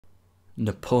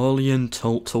Napoleon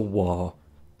Total War,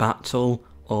 Battle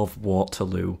of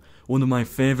Waterloo. One of my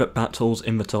favourite battles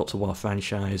in the Total War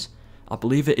franchise. I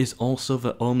believe it is also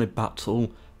the only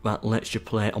battle that lets you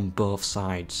play on both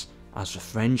sides, as the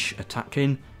French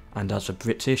attacking and as the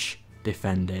British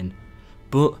defending.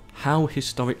 But how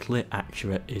historically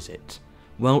accurate is it?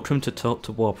 Welcome to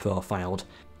Total War Profiled.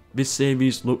 This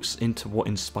series looks into what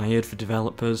inspired the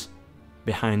developers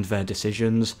behind their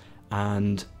decisions,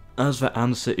 and as the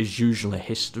answer is usually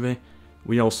history,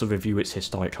 we also review its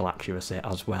historical accuracy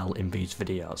as well in these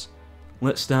videos.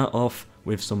 Let's start off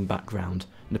with some background.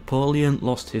 Napoleon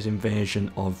lost his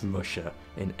invasion of Russia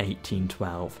in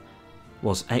 1812,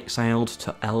 was exiled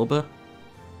to Elba,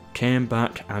 came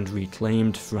back and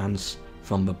reclaimed France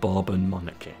from the Bourbon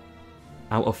monarchy.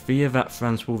 Out of fear that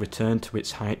France will return to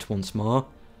its height once more,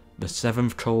 the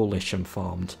Seventh Coalition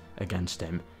formed against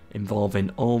him,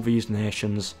 involving all these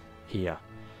nations here.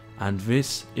 And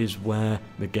this is where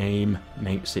the game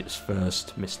makes its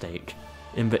first mistake.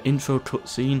 In the intro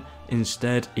cutscene,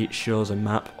 instead it shows a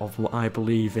map of what I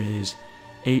believe is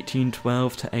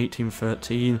 1812 to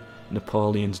 1813,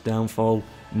 Napoleon's downfall,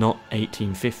 not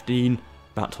 1815,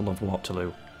 Battle of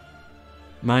Waterloo.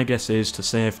 My guess is, to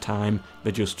save time,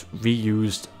 they just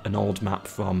reused an old map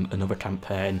from another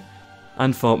campaign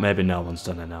and thought maybe no one's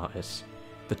done a notice.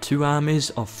 The two armies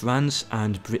of France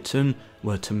and Britain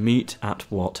were to meet at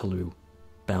Waterloo,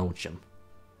 Belgium.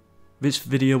 This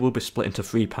video will be split into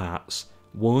 3 parts.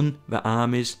 1. The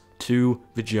armies, 2.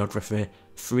 The geography,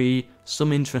 3.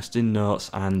 Some interesting notes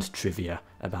and trivia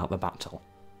about the battle,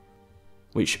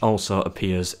 which also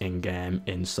appears in-game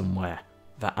in some way.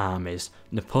 The armies.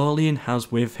 Napoleon has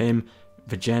with him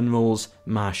the generals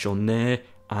Marshal Ney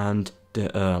and de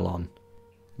Erlon.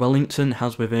 Wellington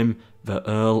has with him the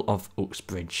Earl of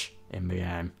Uxbridge in the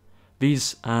game.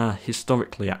 These are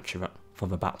historically accurate for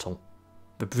the battle.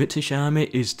 The British army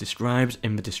is described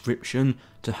in the description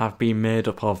to have been made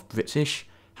up of British,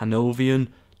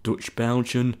 Hanoverian, Dutch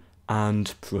Belgian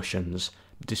and Prussians.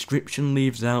 The description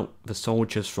leaves out the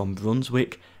soldiers from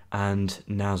Brunswick and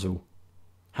Nassau.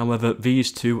 However,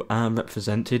 these two are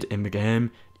represented in the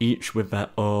game, each with their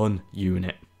own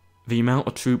unit. The amount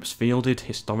of troops fielded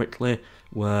historically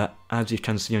were, as you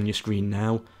can see on your screen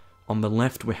now, on the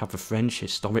left we have the French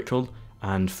historical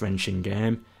and French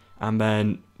in-game, and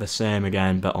then the same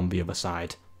again but on the other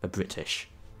side, the British.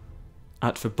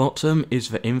 At the bottom is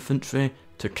the infantry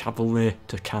to cavalry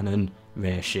to cannon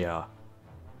ratio.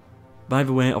 By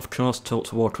the way, of course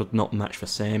Total War could not match the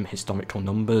same historical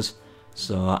numbers,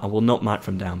 so I will not mark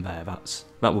them down there,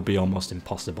 that would be almost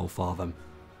impossible for them.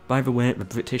 By the way, the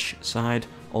British side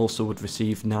also would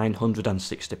receive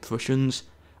 960 Prussians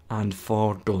and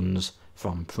 4 guns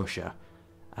from Prussia.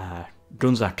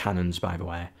 Guns are cannons, by the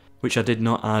way, which I did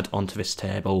not add onto this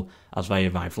table as they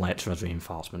arrive later as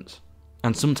reinforcements.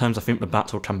 And sometimes I think the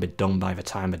battle can be done by the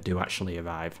time they do actually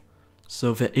arrive.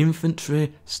 So the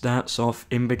infantry starts off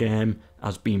in the game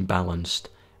as being balanced,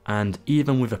 and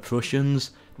even with the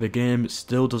Prussians, the game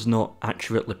still does not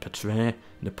accurately portray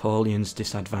Napoleon's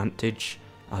disadvantage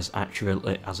as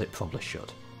accurately as it probably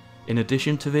should. In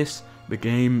addition to this, the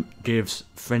game gives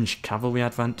French cavalry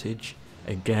advantage,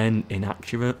 again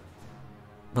inaccurate.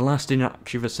 The last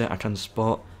inaccuracy I can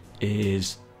spot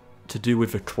is to do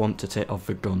with the quantity of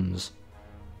the guns.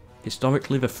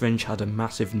 Historically the French had a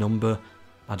massive number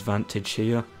advantage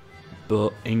here,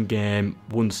 but in game,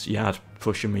 once you add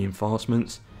Prussian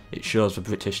reinforcements, it shows the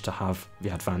British to have the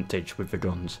advantage with the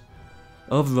guns.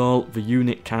 Overall, the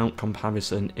unit count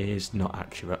comparison is not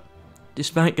accurate.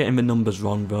 Despite getting the numbers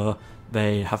wrong though,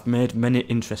 they have made many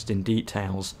interesting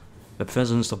details. The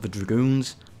presence of the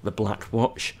Dragoons, the Black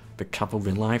Watch, the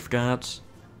Cavalry Lifeguards,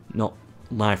 not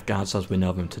lifeguards as we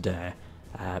know them today,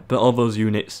 but all those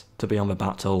units to be on the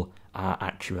battle are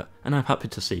accurate, and I'm happy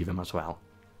to see them as well.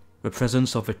 The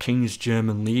presence of the King's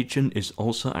German Legion is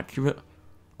also accurate.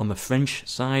 On the French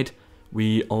side,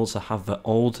 we also have the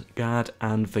Old Guard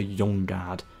and the Young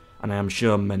Guard, and I am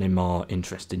sure many more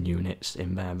interesting units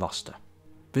in their roster.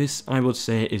 This, I would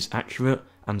say, is accurate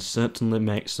and certainly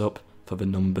makes up for the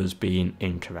numbers being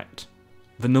incorrect.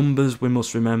 The numbers, we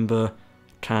must remember,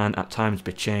 can at times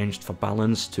be changed for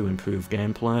balance to improve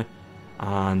gameplay,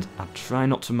 and I try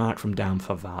not to mark them down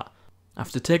for that.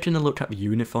 After taking a look at the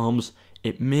uniforms,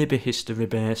 it may be history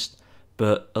based,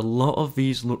 but a lot of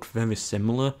these look very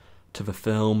similar to the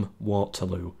film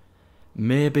Waterloo.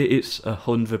 Maybe it's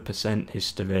 100%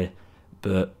 history,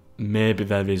 but maybe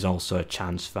there is also a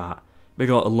chance that we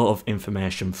got a lot of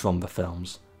information from the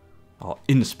films, or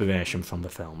inspiration from the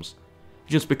films,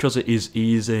 just because it is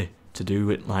easy to do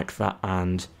it like that,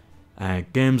 and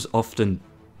games often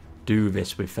do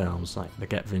this with films, like they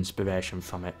get their inspiration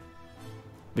from it.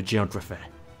 The geography.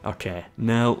 Okay,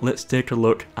 now let's take a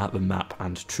look at the map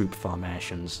and troop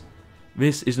formations.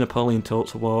 This is Napoleon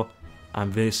Total War,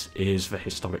 and this is the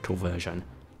historical version.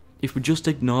 If we just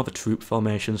ignore the troop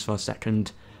formations for a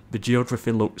second, the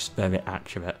geography looks very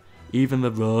accurate. Even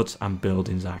the roads and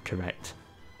buildings are correct.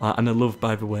 And I love,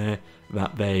 by the way,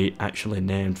 that they actually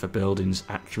named the buildings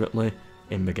accurately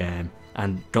in the game,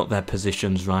 and got their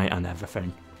positions right and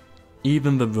everything.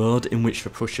 Even the road in which the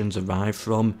Prussians arrived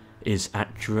from is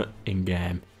accurate in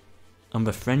game. On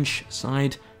the French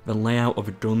side, the layout of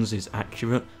the guns is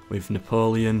accurate, with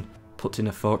Napoleon putting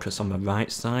a focus on the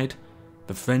right side.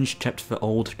 The French kept the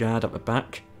old guard at the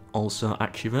back, also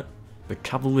accurate. The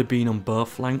cavalry being on both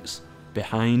flanks,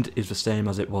 behind is the same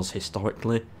as it was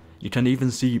historically. You can even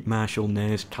see Marshal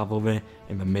Ney's cavalry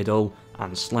in the middle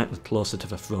and slightly closer to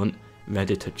the front,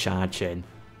 ready to charge in.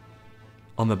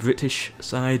 On the British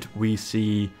side, we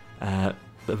see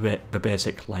the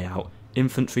basic layout.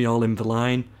 Infantry all in the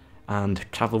line, and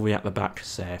cavalry at the back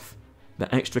safe.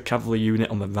 The extra cavalry unit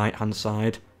on the right hand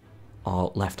side,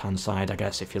 or left hand side I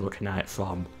guess if you're looking at it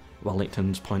from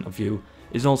Wellington's point of view,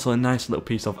 is also a nice little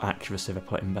piece of accuracy they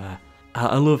put in there.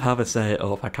 I love how they set it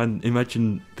up. I can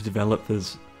imagine the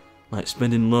developers like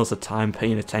spending loads of time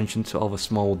paying attention to all the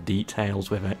small details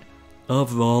with it.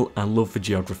 Overall, I love the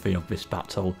geography of this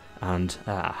battle and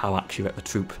how accurate the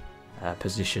troop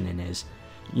positioning is.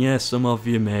 Yeah, some of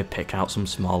you may pick out some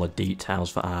smaller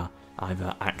details that are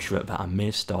either accurate that are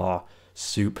missed or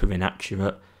super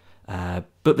inaccurate,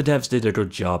 but the devs did a good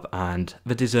job and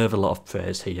they deserve a lot of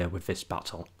praise here with this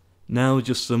battle. Now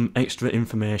just some extra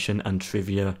information and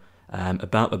trivia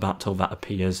about the battle that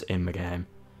appears in the game.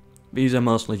 These are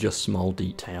mostly just small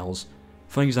details.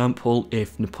 For example,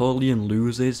 if Napoleon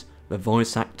loses, the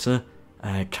voice actor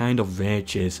kind of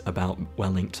rages about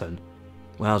Wellington,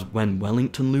 whereas when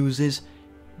Wellington loses,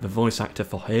 the voice actor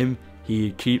for him,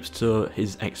 he keeps to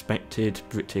his expected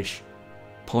British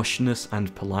poshness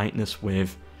and politeness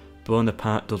with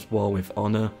Bonaparte does war with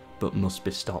honour but must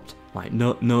be stopped. Like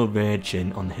no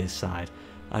raging on his side.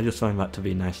 I just find that to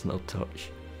be a nice little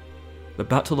touch. The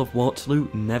Battle of Waterloo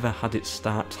never had its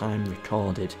start time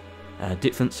recorded.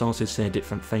 Different sources say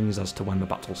different things as to when the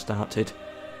battle started.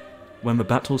 When the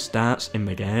battle starts in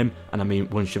the game, and I mean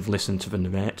once you've listened to the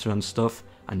narrator and stuff,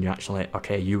 and you're actually,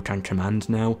 okay, you can command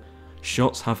now,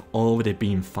 shots have already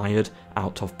been fired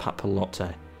out of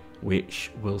Papalotte,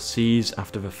 which will cease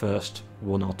after the first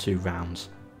 1 or 2 rounds.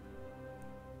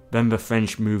 Then the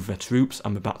French move their troops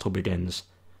and the battle begins.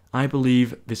 I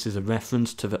believe this is a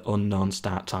reference to the unknown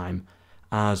start time,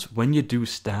 as when you do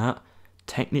start,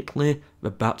 technically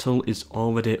the battle is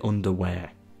already underway.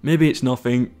 Maybe it's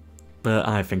nothing, but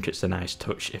I think it's a nice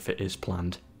touch if it is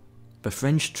planned. The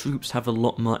French troops have a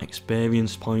lot more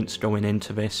experience points going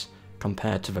into this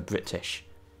compared to the British.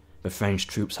 The French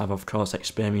troops have of course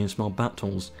experienced more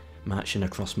battles, marching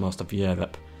across most of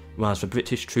Europe, whereas the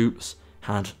British troops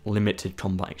had limited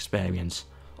combat experience,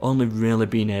 only really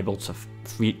being able to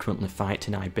frequently fight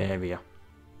in Iberia.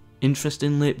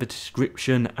 Interestingly, the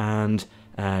description and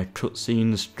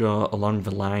cutscenes go along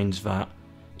the lines that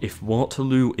if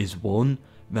Waterloo is won,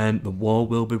 then the war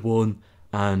will be won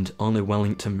and only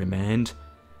Wellington remained.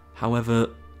 However,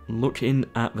 looking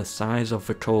at the size of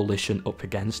the coalition up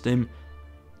against him,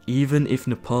 even if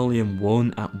Napoleon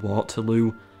won at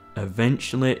Waterloo,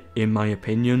 eventually, in my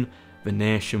opinion, the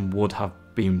nation would have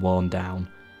been worn down.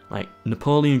 Like,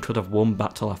 Napoleon could have won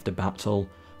battle after battle,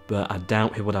 but I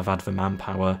doubt he would have had the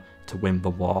manpower to win the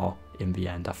war in the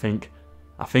end. I think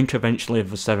eventually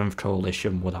the 7th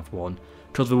Coalition would have won,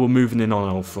 because they were moving in on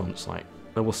all fronts, like,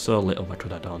 there was so little they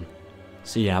could have done.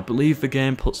 So yeah, I believe the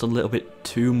game puts a little bit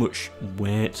too much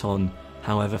weight on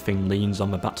how everything leans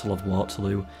on the Battle of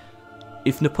Waterloo.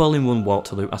 If Napoleon won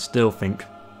Waterloo, I still think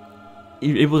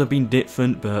it would have been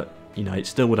different, but you know, it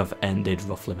still would have ended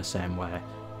roughly the same way.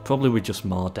 Probably with just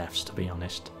more deaths, to be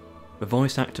honest. The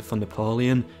voice actor for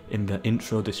Napoleon in the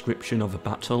intro description of the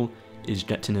battle is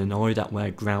getting annoyed at where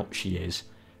Grouchy is.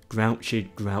 Grouchy,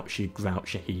 Grouchy,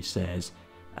 Grouchy, he says,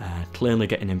 clearly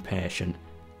getting impatient.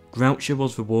 Grouchy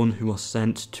was the one who was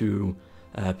sent to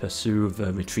pursue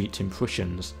the retreating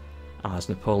Prussians, as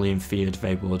Napoleon feared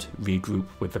they would regroup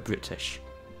with the British.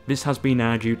 This has been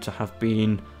argued to have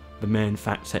been the main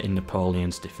factor in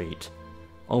Napoleon's defeat.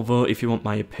 Although, if you want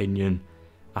my opinion,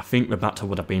 I think the battle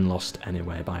would have been lost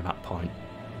anyway by that point.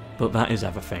 But that is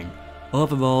everything.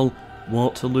 Overall,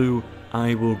 Waterloo,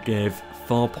 I will give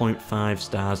 4.5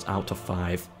 stars out of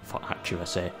 5 for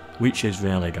accuracy, which is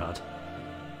really good.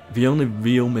 The only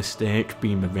real mistake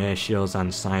being the ratios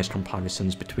and size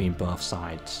comparisons between both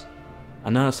sides. I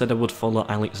know I said I would follow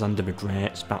Alexander the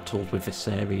Great's battles with this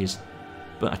series,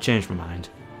 but I changed my mind.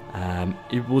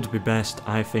 It would be best,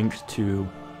 I think, to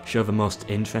show the most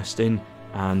interesting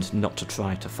and not to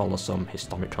try to follow some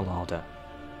historical order.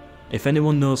 If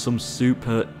anyone knows some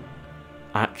super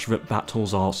accurate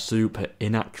battles or super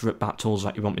inaccurate battles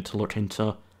that you want me to look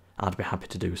into, I'd be happy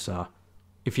to do so.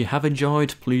 If you have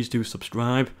enjoyed, please do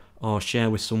subscribe or share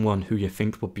with someone who you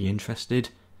think would be interested.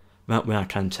 That way I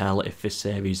can tell if this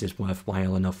series is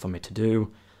worthwhile enough for me to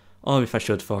do, or if I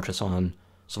should focus on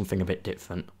something a bit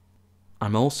different.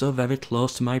 I'm also very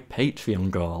close to my Patreon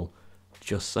goal.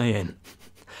 Just saying.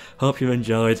 Hope you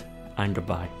enjoyed, and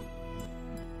goodbye.